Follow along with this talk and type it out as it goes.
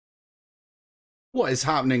What is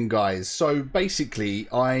happening, guys? So basically,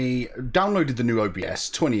 I downloaded the new OBS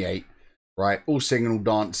 28, right? All singing, all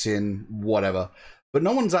dancing, whatever. But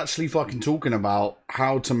no one's actually fucking talking about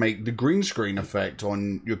how to make the green screen effect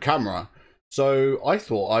on your camera. So I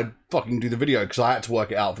thought I'd fucking do the video because I had to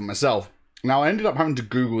work it out for myself. Now I ended up having to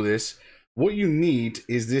Google this. What you need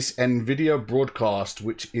is this Nvidia broadcast,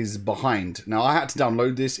 which is behind. Now I had to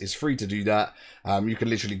download this. It's free to do that. You can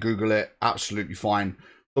literally Google it. Absolutely fine.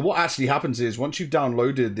 So what actually happens is once you've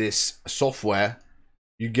downloaded this software,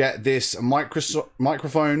 you get this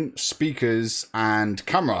microphone, speakers, and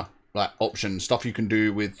camera like options, stuff you can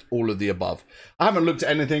do with all of the above. I haven't looked at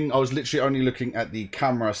anything. I was literally only looking at the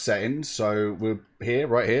camera settings. So we're here,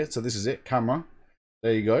 right here. So this is it, camera.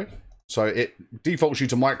 There you go. So it defaults you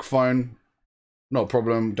to microphone. Not a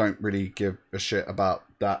problem. Don't really give a shit about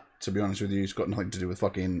that, to be honest with you. It's got nothing to do with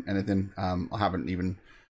fucking anything. I haven't even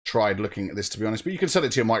tried looking at this, to be honest, but you can set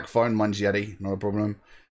it to your microphone. Mine's Yeti, not a problem.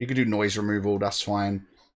 You can do noise removal, that's fine.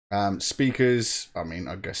 Speakers, I mean,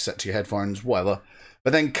 I guess set to your headphones, whatever.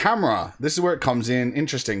 But then camera, this is where it comes in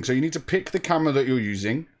interesting. So you need to pick the camera that you're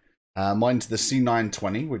using. Mine's the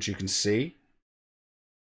C920, which you can see.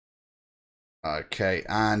 Okay,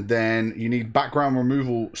 and then you need background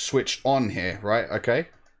removal switched on here, right? Okay.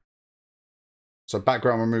 So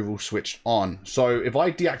background removal switched on. So if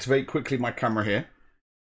I deactivate quickly my camera here,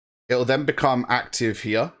 it'll then become active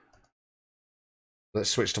here.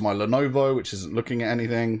 Let's switch to my Lenovo, which isn't looking at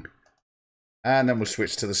anything. And then we'll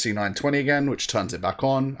switch to the C920 again, which turns it back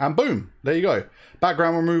on. And boom, there you go.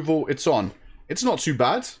 Background removal, it's on. It's not too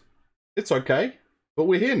bad. It's okay. But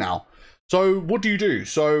we're here now. So what do you do?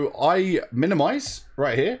 So I minimize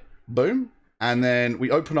right here. Boom. And then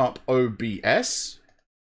we open up OBS,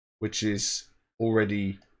 which is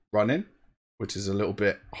already running, which is a little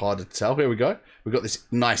bit harder to tell. Here we go. We've got this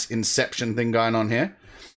nice inception thing going on here.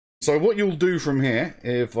 So what you'll do from here,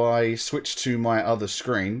 if I switch to my other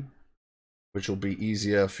screen, which will be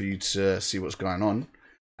easier for you to see what's going on.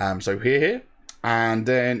 So here, and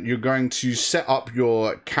then you're going to set up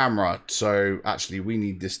your camera. So actually we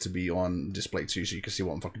need this to be on display too, so you can see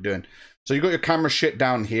what I'm fucking doing. So you got your camera shit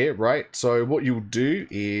down here, right? So what you'll do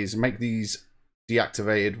is make these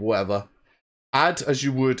deactivated, whatever. Add as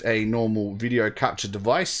you would a normal video capture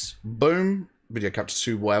device. Boom. Video capture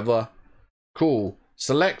 2, whatever. Cool.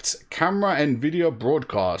 Select camera and video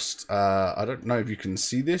broadcast. I don't know if you can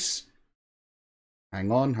see this.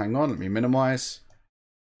 Hang on. Let me minimize.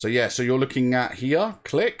 So yeah, so you're looking at here.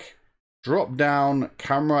 Click. Drop down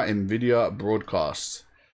camera and video broadcast.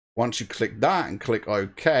 Once you click that and click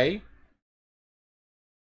OK,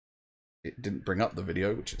 it didn't bring up the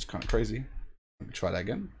video, which is kind of crazy. Let me try that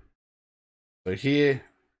again. So here,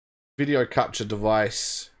 video capture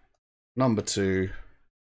device number 2.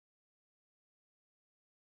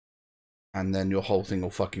 And then your whole thing will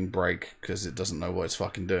fucking break because it doesn't know what it's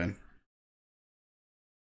fucking doing.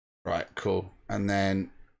 Right, cool. And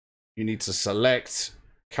then you need to select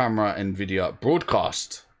camera and video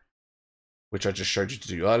broadcast, which I just showed you to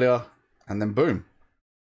do earlier. And then boom.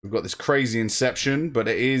 We've got this crazy inception, but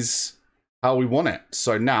it is how we want it.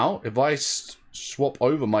 So now, if I swap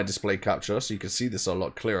over my display capture so you can see this a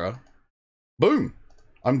lot clearer, boom,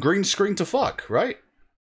 I'm green screen to fuck, right?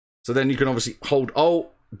 So then you can obviously hold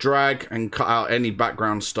Alt, drag, and cut out any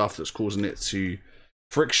background stuff that's causing it to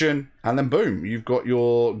friction, and then boom, you've got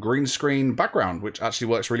your green screen background, which actually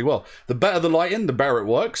works really well. The better the lighting, the better it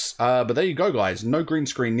works. But there you go, guys, no green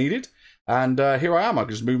screen needed. And here I am. I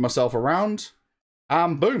can just move myself around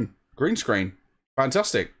and boom, green screen.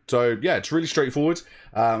 Fantastic. So yeah, it's really straightforward.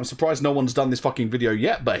 I'm surprised no one's done this fucking video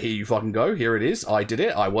yet, but here you fucking go. Here it is. I did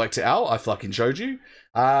it. I worked it out. I fucking showed you.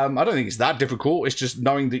 I don't think it's that difficult. It's just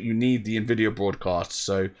knowing that you need the Nvidia broadcast.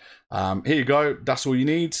 So here you go. That's all you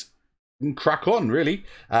need. And crack on, really.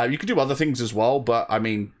 You can do other things as well, but I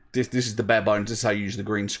mean, this is the bare bones. This is how you use the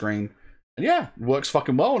green screen. And yeah, it works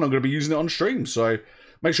fucking well, and I'm going to be using it on stream. So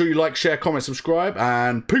make sure you like, share, comment, subscribe,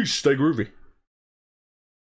 and peace. Stay groovy.